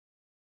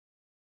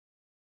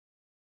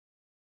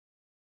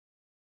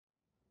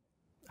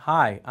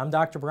Hi, I'm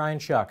Dr. Brian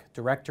Shuch,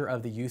 Director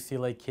of the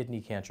UCLA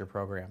Kidney Cancer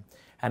Program,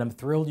 and I'm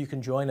thrilled you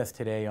can join us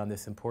today on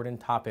this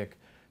important topic,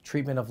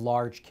 treatment of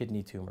large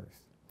kidney tumors.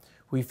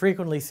 We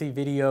frequently see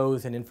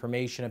videos and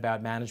information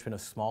about management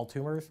of small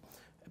tumors,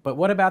 but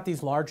what about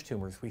these large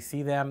tumors? We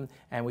see them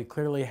and we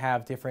clearly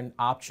have different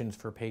options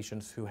for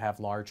patients who have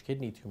large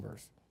kidney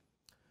tumors.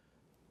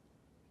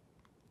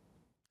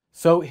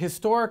 So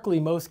historically,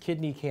 most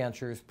kidney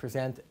cancers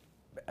present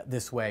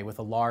this way with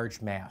a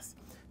large mass.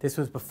 This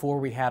was before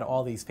we had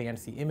all these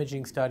fancy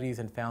imaging studies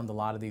and found a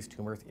lot of these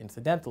tumors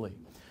incidentally.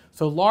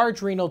 So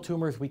large renal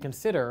tumors we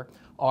consider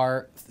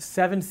are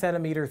 7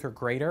 centimeters or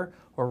greater,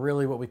 or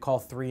really what we call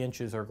 3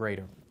 inches or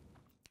greater.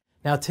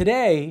 Now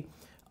today,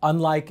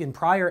 unlike in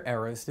prior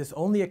eras, this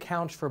only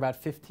accounts for about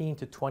 15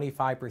 to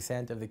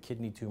 25% of the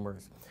kidney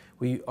tumors.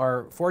 We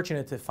are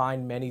fortunate to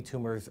find many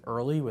tumors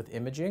early with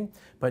imaging,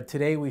 but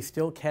today we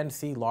still can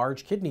see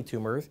large kidney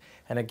tumors,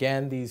 and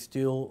again, these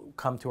still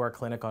come to our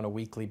clinic on a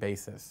weekly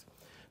basis.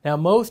 Now,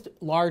 most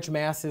large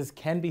masses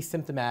can be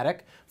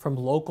symptomatic from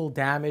local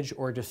damage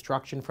or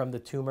destruction from the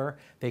tumor.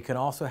 They can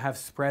also have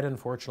spread,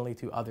 unfortunately,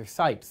 to other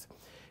sites.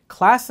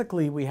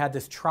 Classically, we had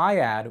this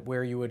triad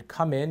where you would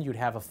come in, you'd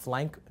have a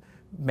flank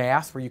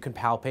mass where you can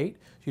palpate,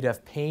 you'd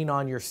have pain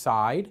on your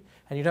side,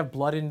 and you'd have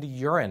blood in the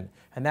urine.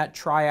 And that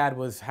triad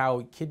was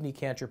how kidney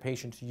cancer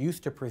patients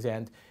used to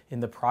present in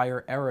the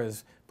prior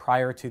eras,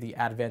 prior to the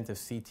advent of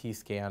CT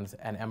scans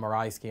and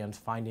MRI scans,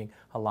 finding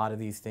a lot of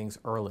these things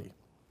early.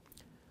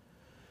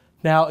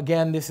 Now,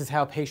 again, this is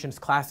how patients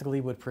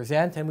classically would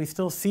present, and we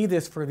still see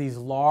this for these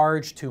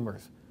large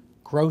tumors.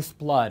 Gross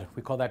blood,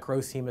 we call that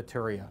gross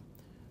hematuria.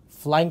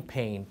 Flank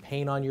pain,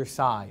 pain on your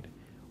side,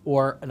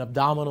 or an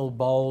abdominal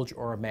bulge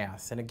or a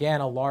mass. And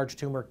again, a large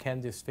tumor can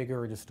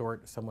disfigure or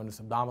distort someone's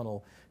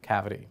abdominal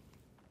cavity.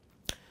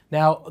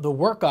 Now, the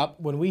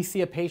workup, when we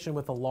see a patient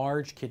with a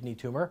large kidney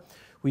tumor,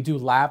 we do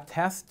lab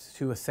tests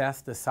to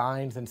assess the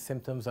signs and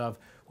symptoms of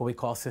what we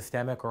call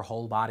systemic or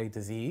whole body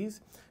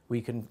disease. We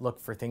can look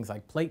for things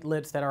like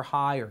platelets that are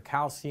high or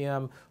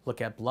calcium,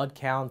 look at blood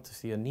count to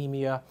see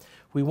anemia.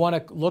 We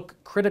want to look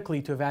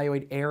critically to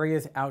evaluate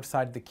areas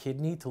outside the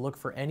kidney to look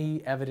for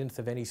any evidence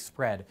of any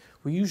spread.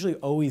 We usually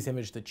always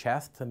image the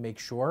chest to make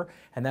sure,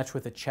 and that's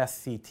with a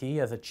chest CT.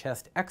 As a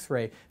chest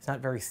x-ray, it's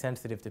not very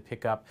sensitive to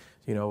pick up,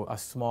 a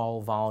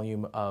small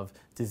volume of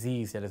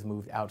disease that has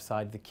moved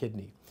outside the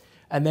kidney.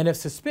 And then if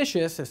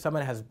suspicious, if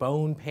someone has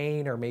bone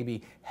pain or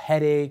maybe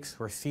headaches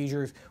or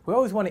seizures, we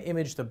always want to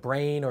image the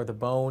brain or the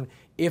bone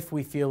if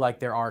we feel like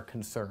there are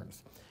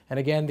concerns. And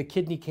again, the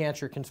kidney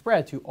cancer can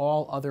spread to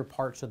all other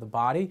parts of the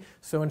body.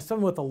 So in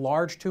someone with a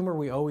large tumor,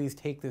 we always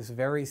take this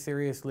very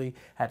seriously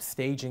at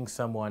staging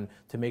someone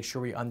to make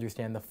sure we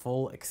understand the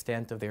full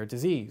extent of their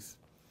disease.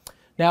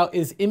 Now,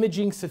 is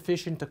imaging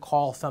sufficient to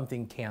call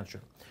something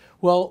cancer?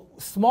 Well,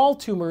 small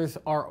tumors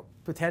are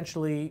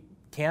potentially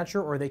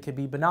cancer or they could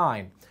be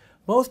benign.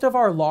 Most of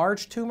our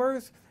large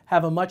tumors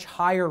have a much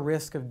higher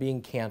risk of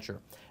being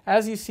cancer.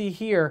 As you see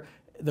here,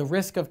 the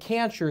risk of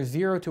cancer is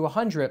 0 to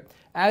 100.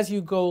 As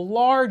you go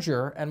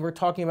larger, and we're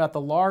talking about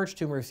the large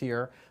tumors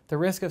here, the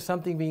risk of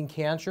something being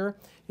cancer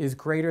is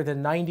greater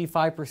than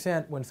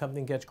 95% when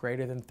something gets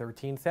greater than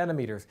 13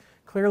 centimeters.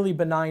 Clearly,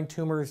 benign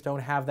tumors don't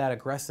have that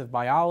aggressive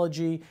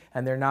biology,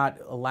 and they're not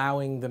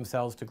allowing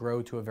themselves to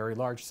grow to a very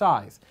large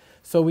size.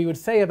 So we would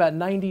say about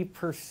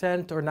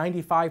 90% or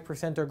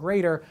 95% or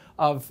greater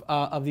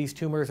of these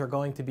tumors are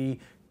going to be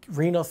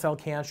renal cell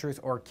cancers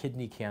or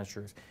kidney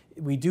cancers.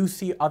 We do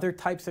see other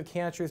types of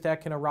cancers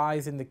that can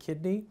arise in the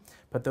kidney,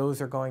 but those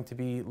are going to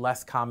be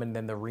less common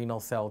than the renal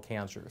cell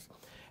cancers.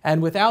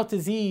 And without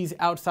disease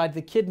outside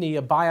the kidney,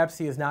 a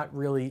biopsy is not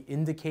really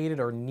indicated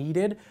or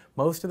needed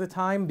most of the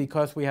time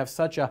because we have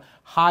such a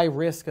high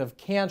risk of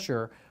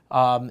cancer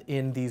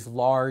in these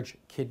large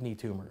kidney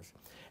tumors.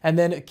 And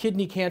then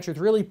kidney cancer is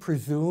really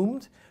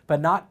presumed,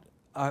 but not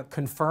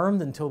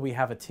confirmed until we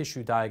have a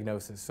tissue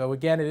diagnosis. So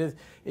again,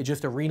 it's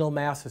just a renal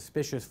mass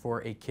suspicious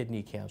for a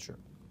kidney cancer.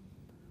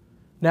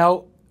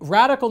 Now,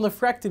 radical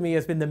nephrectomy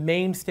has been the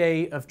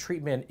mainstay of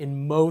treatment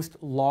in most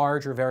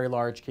large or very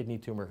large kidney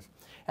tumors.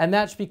 And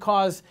that's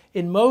because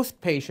in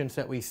most patients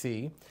that we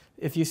see,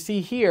 if you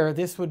see here,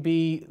 this would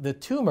be the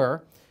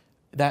tumor,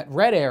 that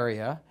red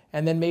area,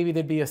 and then maybe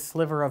there'd be a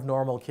sliver of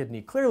normal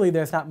kidney. Clearly,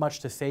 there's not much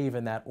to save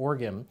in that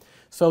organ.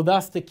 So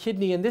thus, the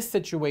kidney in this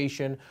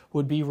situation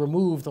would be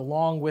removed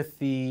along with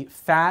the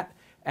fat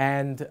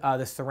and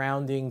the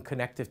surrounding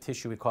connective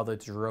tissue we call the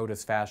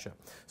gyrotous fascia.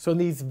 So in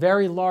these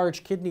very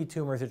large kidney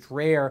tumors, it's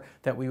rare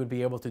that we would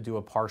be able to do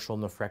a partial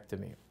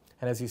nephrectomy.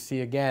 And as you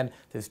see again,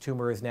 this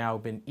tumor has now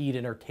been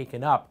eaten or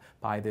taken up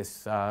by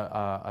this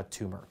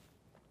tumor.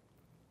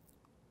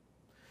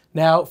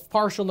 Now,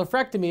 partial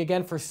nephrectomy,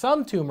 again, for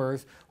some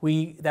tumors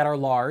that are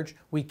large,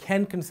 we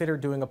can consider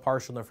doing a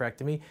partial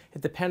nephrectomy.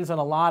 It depends on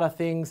a lot of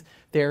things.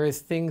 There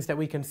is things that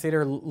we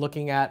consider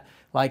looking at,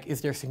 like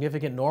is there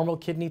significant normal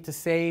kidney to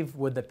save?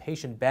 Would the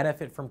patient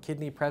benefit from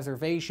kidney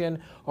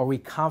preservation? Are we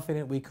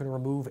confident we can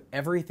remove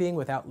everything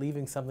without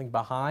leaving something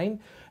behind?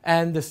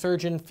 And the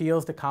surgeon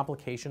feels the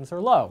complications are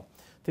low.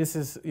 This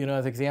is, an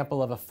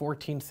example of a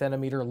 14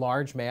 centimeter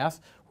large mass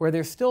where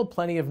there's still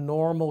plenty of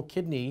normal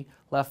kidney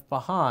left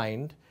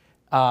behind,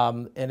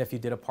 and if you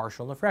did a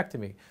partial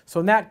nephrectomy. So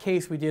in that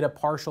case, we did a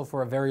partial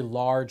for a very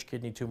large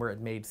kidney tumor. It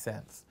made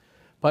sense.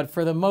 But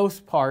for the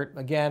most part,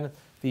 again,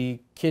 the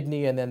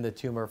kidney and then the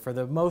tumor, for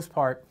the most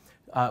part,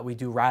 we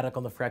do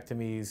radical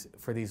nephrectomies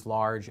for these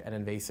large and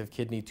invasive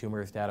kidney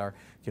tumors that are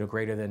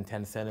greater than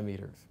 10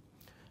 centimeters.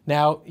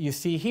 Now, you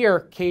see here,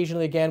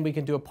 occasionally, again, we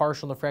can do a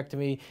partial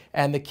nephrectomy,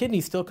 and the kidney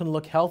still can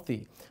look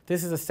healthy.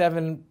 This is a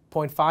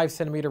 7.5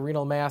 centimeter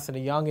renal mass in a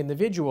young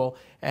individual,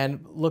 and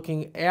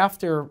looking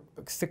after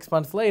 6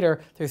 months later,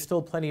 there's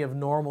still plenty of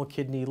normal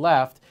kidney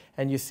left,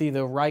 and you see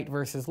the right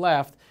versus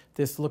left.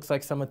 This looks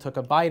like someone took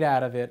a bite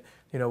out of it.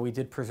 We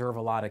did preserve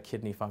a lot of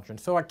kidney function.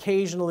 So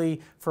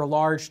occasionally, for a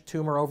large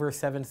tumor over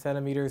 7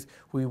 centimeters,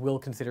 we will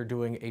consider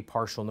doing a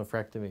partial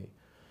nephrectomy.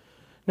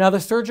 Now,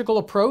 the surgical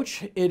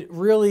approach, it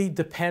really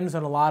depends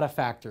on a lot of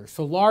factors.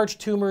 So large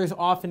tumors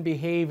often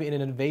behave in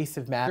an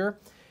invasive manner.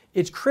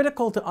 It's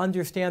critical to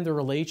understand the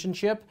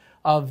relationship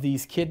of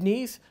these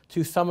kidneys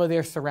to some of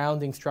their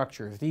surrounding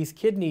structures. These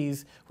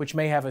kidneys, which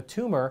may have a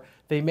tumor,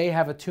 they may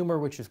have a tumor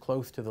which is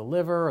close to the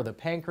liver or the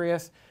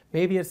pancreas.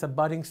 Maybe it's a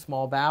budding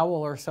small bowel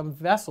or some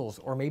vessels,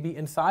 or maybe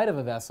inside of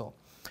a vessel.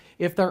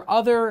 If there are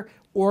other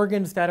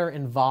organs that are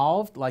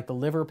involved, like the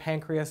liver,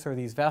 pancreas, or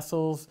these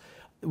vessels,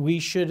 we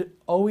should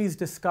always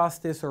discuss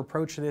this or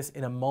approach this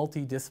in a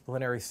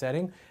multidisciplinary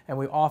setting, and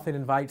we often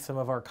invite some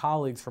of our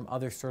colleagues from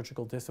other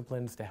surgical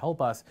disciplines to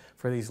help us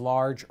for these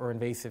large or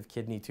invasive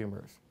kidney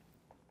tumors.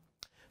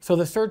 So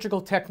the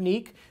surgical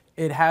technique,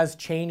 it has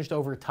changed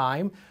over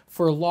time.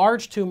 For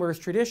large tumors,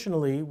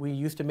 traditionally, we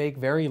used to make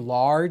very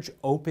large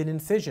open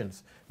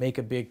incisions, make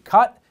a big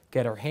cut,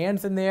 get our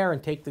hands in there,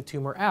 and take the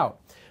tumor out.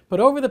 But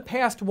over the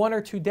past 1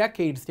 or 2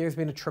 decades, there's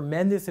been a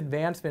tremendous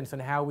advancements in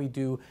how we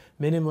do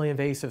minimally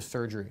invasive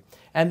surgery.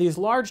 And these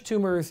large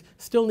tumors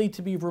still need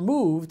to be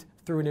removed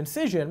through an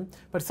incision,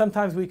 but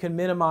sometimes we can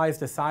minimize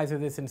the size of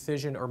this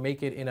incision or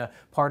make it in a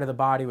part of the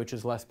body which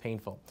is less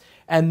painful.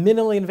 And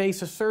minimally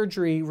invasive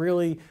surgery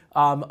really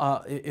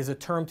is a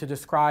term to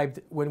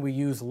describe when we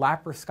use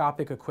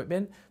laparoscopic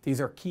equipment. These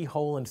are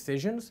keyhole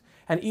incisions,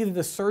 and either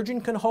the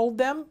surgeon can hold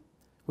them,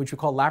 which we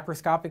call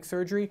laparoscopic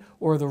surgery,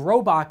 or the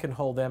robot can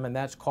hold them, and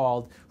that's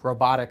called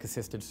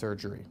robotic-assisted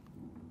surgery.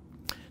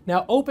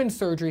 Now, open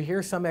surgery,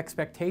 here's some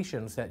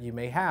expectations that you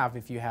may have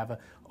if you have an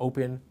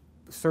open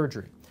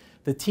surgery.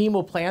 The team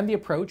will plan the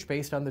approach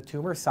based on the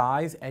tumor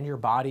size and your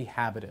body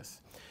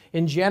habitus.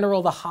 In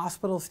general, the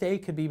hospital stay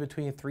could be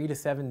between 3 to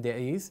 7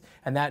 days,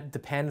 and that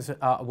depends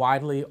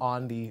widely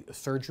on the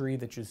surgery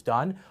that is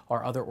done.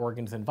 Are other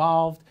organs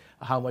involved?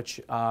 How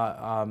much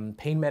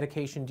pain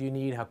medication do you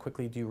need? How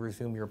quickly do you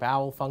resume your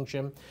bowel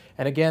function?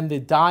 And again, the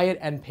diet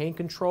and pain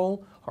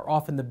control are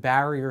often the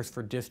barriers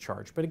for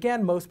discharge. But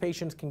again, most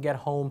patients can get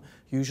home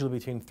usually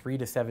between 3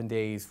 to 7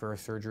 days for a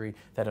surgery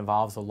that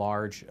involves a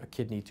large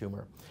kidney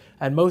tumor.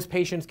 And most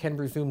patients can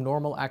resume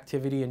normal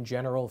activity in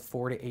general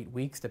 4 to 8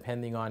 weeks,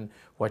 depending on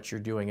what you're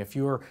doing. If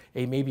you're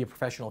maybe a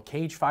professional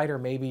cage fighter,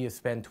 maybe you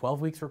spend 12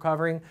 weeks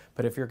recovering,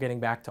 but if you're getting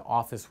back to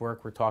office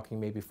work, we're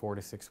talking maybe 4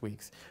 to 6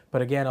 weeks.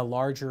 But again, a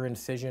larger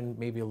incision,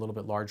 maybe a little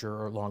bit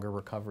larger or longer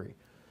recovery.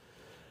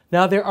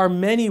 Now, there are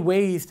many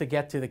ways to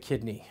get to the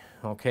kidney,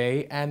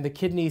 okay? And the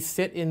kidneys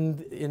sit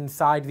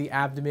inside the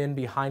abdomen,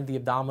 behind the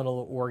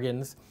abdominal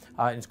organs.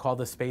 It's called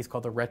the space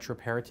called the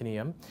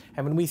retroperitoneum.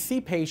 And when we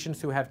see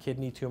patients who have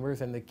kidney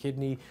tumors and the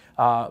kidney,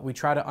 we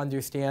try to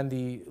understand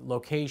the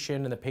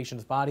location and the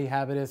patient's body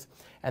habitus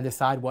and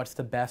decide what's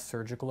the best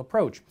surgical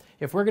approach.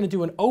 If we're going to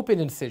do an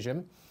open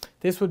incision,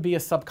 this would be a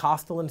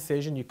subcostal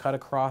incision. You cut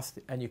across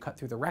and you cut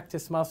through the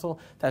rectus muscle.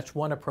 That's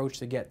one approach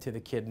to get to the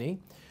kidney.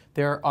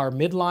 There are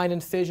midline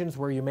incisions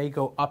where you may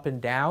go up and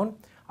down.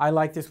 I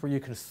like this where you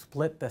can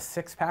split the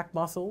six-pack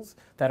muscles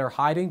that are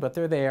hiding, but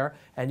they're there,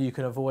 and you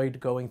can avoid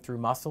going through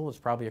muscle. It's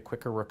probably a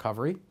quicker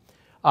recovery.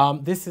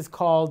 This is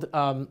called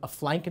a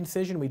flank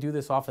incision. We do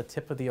this off the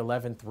tip of the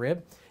 11th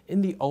rib.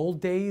 In the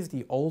old days,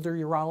 the older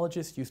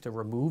urologists used to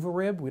remove a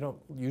rib. We don't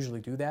usually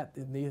do that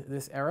in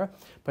this era,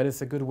 but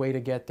it's a good way to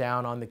get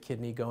down on the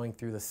kidney going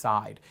through the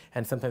side.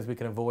 And sometimes we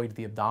can avoid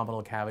the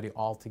abdominal cavity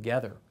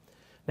altogether.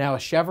 Now, a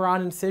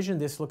chevron incision,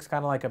 this looks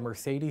kind of like a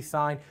Mercedes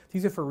sign.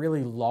 These are for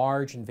really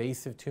large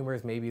invasive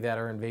tumors, maybe that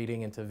are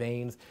invading into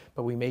veins,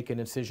 but we make an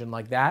incision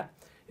like that.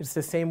 It's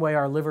the same way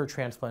our liver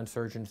transplant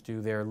surgeons do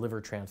their liver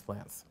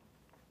transplants.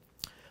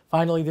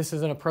 Finally, this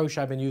is an approach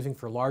I've been using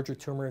for larger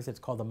tumors. It's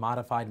called the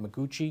modified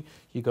Maguchi.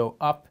 You go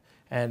up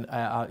and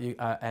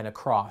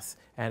across.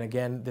 And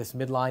again, this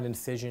midline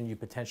incision, you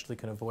potentially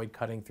can avoid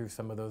cutting through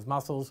some of those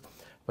muscles,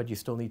 but you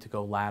still need to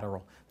go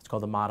lateral. It's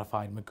called the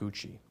modified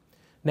Maguchi.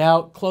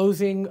 Now,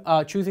 choosing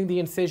the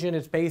incision,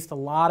 it's based, a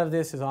lot of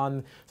this is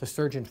on the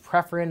surgeon's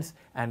preference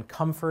and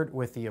comfort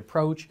with the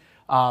approach,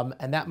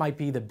 and that might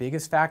be the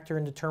biggest factor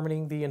in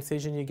determining the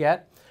incision you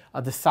get.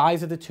 The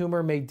size of the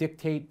tumor may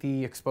dictate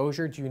the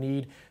exposure. Do you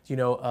need,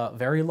 a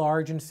very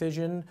large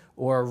incision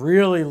or a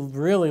really,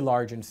 really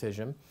large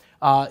incision?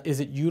 Is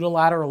it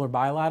unilateral or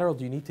bilateral?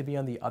 Do you need to be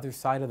on the other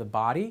side of the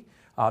body?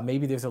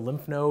 Maybe there's a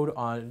lymph node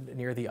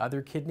near the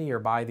other kidney or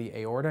by the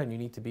aorta, and you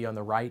need to be on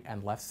the right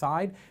and left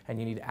side, and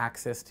you need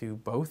access to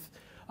both.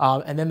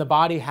 And then the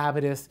body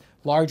habitus,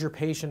 larger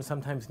patients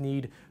sometimes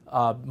need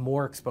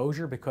more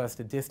exposure because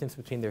the distance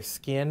between their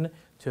skin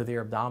to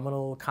their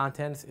abdominal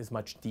contents is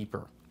much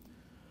deeper.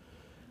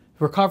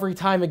 Recovery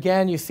time,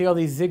 again, you see all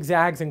these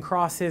zigzags and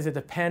crosses. It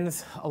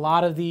depends. A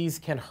lot of these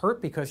can hurt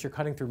because you're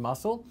cutting through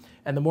muscle,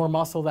 and the more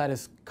muscle that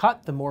is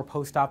cut, the more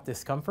post-op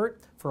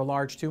discomfort for a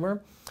large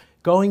tumor.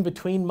 Going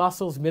between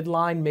muscles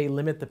midline may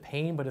limit the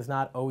pain, but is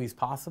not always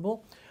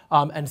possible.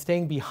 And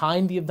staying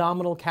behind the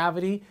abdominal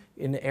cavity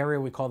in the area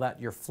we call that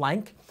your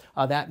flank,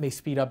 that may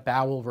speed up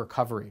bowel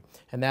recovery.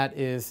 And that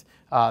is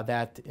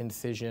that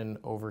incision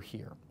over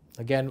here.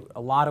 Again,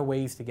 a lot of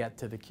ways to get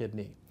to the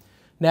kidney.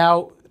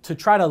 Now, to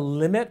try to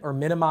limit or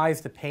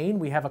minimize the pain,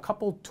 we have a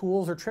couple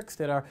tools or tricks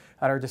that are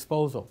at our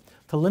disposal.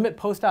 To limit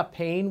post-op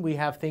pain, we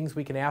have things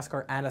we can ask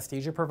our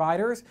anesthesia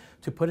providers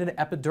to put in an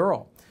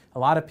epidural. A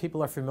lot of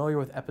people are familiar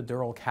with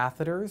epidural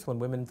catheters. When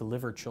women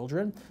deliver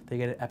children, they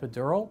get an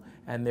epidural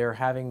and they're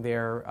having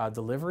their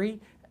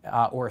delivery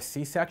or a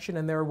C-section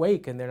and they're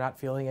awake and they're not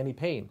feeling any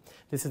pain.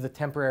 This is a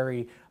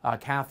temporary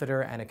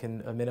catheter and it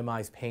can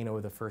minimize pain over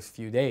the first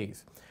few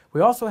days. We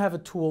also have a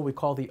tool we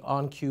call the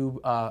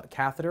on-cube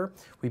catheter.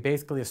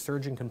 A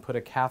surgeon can put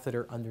a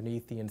catheter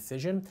underneath the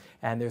incision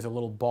and there's a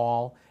little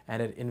ball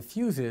and it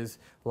infuses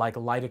like a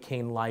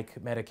lidocaine-like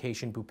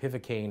medication,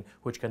 bupivacaine,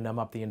 which can numb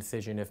up the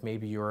incision if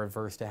maybe you're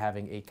averse to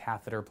having a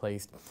catheter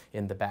placed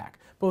in the back.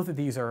 Both of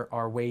these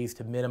are ways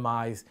to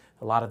minimize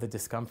a lot of the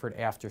discomfort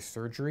after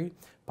surgery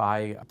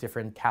by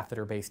different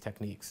catheter-based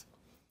techniques.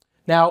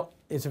 Now,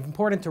 it's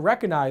important to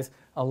recognize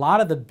a lot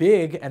of the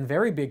big and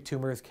very big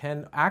tumors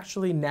can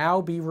actually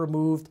now be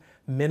removed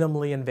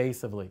minimally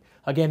invasively.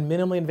 Again,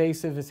 minimally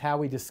invasive is how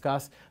we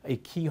discuss a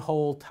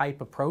keyhole type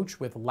approach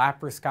with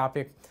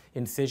laparoscopic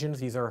incisions.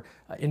 These are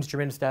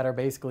instruments that are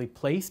basically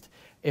placed.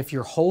 If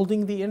you're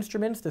holding the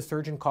instruments, the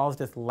surgeon calls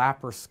this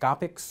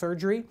laparoscopic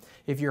surgery.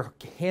 If you're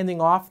handing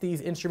off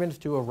these instruments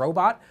to a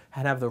robot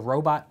and have the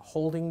robot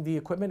holding the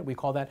equipment, we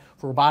call that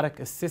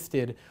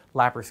robotic-assisted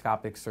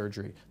laparoscopic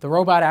surgery. The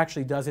robot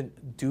actually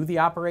doesn't do the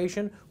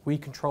operation. We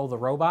control the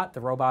robot.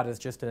 The robot is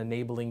just an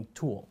enabling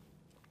tool.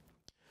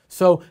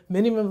 So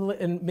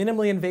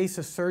minimally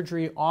invasive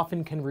surgery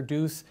often can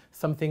reduce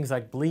some things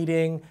like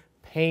bleeding,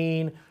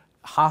 pain,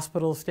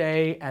 hospital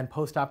stay, and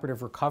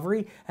postoperative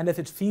recovery. And if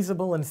it's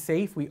feasible and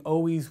safe, we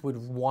always would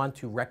want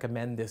to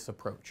recommend this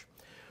approach.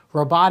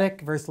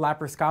 Robotic versus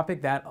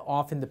laparoscopic, that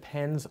often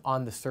depends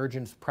on the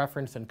surgeon's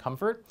preference and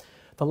comfort.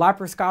 The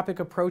laparoscopic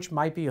approach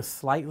might be a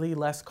slightly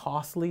less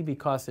costly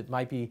because it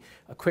might be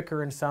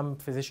quicker in some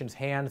physicians'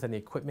 hands and the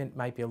equipment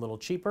might be a little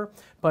cheaper,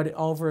 but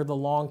over the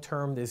long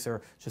term, these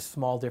are just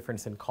small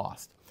difference in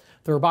cost.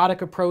 The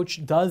robotic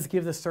approach does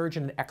give the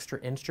surgeon an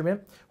extra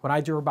instrument. When I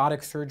do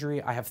robotic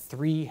surgery, I have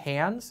 3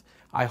 hands.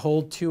 I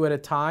hold 2 at a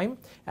time,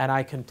 and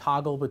I can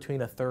toggle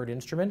between a 3rd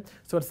instrument.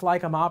 So it's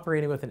like I'm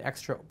operating with an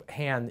extra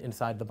hand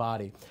inside the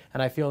body.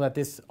 And I feel that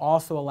this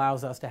also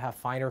allows us to have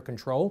finer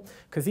control,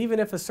 because even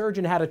if a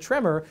surgeon had a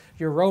tremor,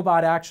 your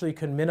robot actually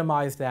can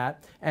minimize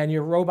that, and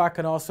your robot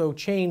can also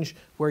change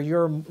where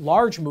your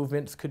large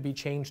movements could be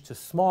changed to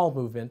small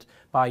movement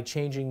by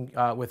changing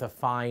with a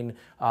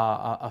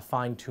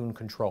fine-tuned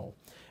control.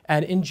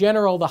 And in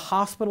general, the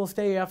hospital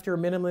stay after a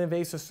minimally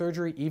invasive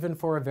surgery, even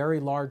for a very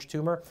large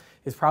tumor,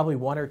 is probably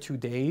 1 or 2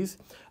 days.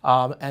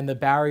 And the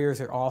barriers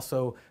are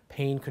also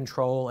pain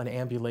control and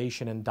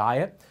ambulation and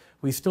diet.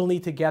 We still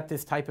need to get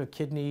this type of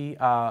kidney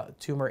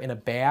tumor in a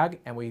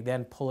bag, and we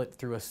then pull it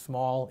through a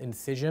small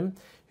incision.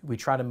 We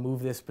try to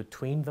move this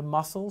between the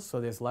muscles so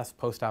there's less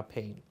post-op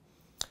pain.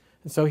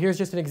 And so here's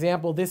just an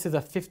example. This is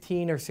a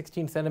 15 or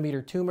 16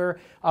 centimeter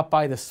tumor up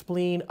by the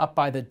spleen, up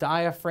by the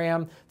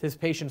diaphragm. This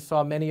patient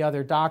saw many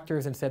other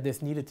doctors and said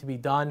this needed to be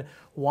done.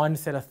 One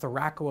said a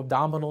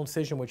thoracoabdominal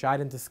incision, which I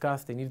didn't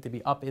discuss. They needed to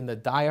be up in the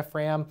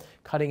diaphragm,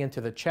 cutting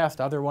into the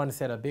chest. Other one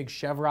said a big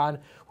chevron.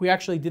 We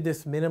actually did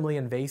this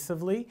minimally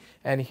invasively.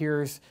 And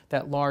here's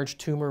that large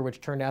tumor,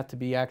 which turned out to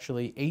be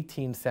actually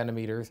 18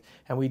 centimeters.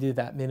 And we did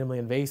that minimally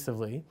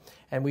invasively.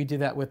 And we did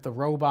that with the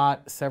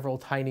robot, several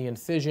tiny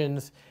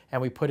incisions, and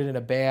we put it in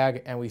a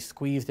bag and we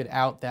squeezed it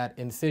out that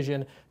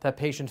incision. That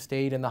patient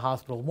stayed in the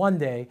hospital 1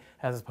 day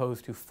as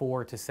opposed to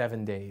 4 to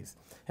 7 days.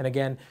 And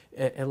again,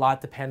 a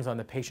lot depends on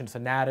the patient's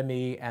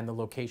anatomy and the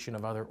location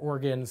of other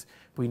organs.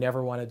 We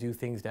never want to do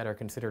things that are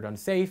considered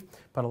unsafe,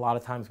 but a lot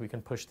of times we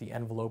can push the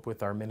envelope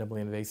with our minimally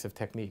invasive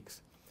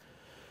techniques.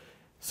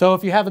 So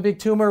if you have a big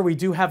tumor, we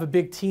do have a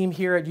big team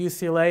here at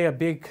UCLA, a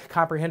big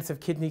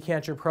comprehensive kidney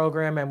cancer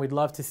program, and we'd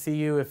love to see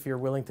you if you're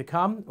willing to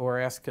come or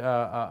ask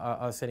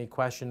us any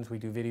questions. We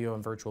do video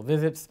and virtual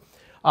visits.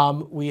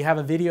 We have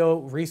a video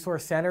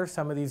resource center.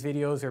 Some of these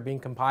videos are being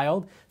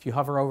compiled. If you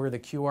hover over the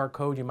QR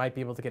code, you might be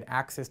able to get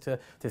access to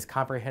this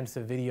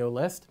comprehensive video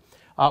list.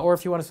 Or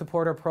if you want to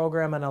support our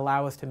program and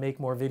allow us to make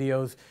more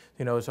videos,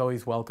 it's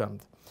always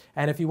welcomed.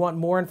 And if you want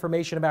more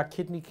information about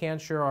kidney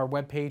cancer, our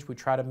webpage, we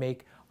try to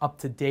make up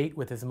to date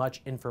with as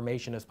much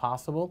information as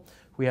possible.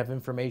 We have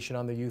information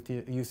on the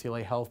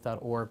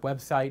UCLAhealth.org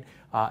website,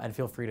 and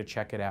feel free to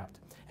check it out.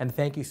 And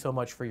thank you so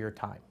much for your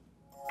time.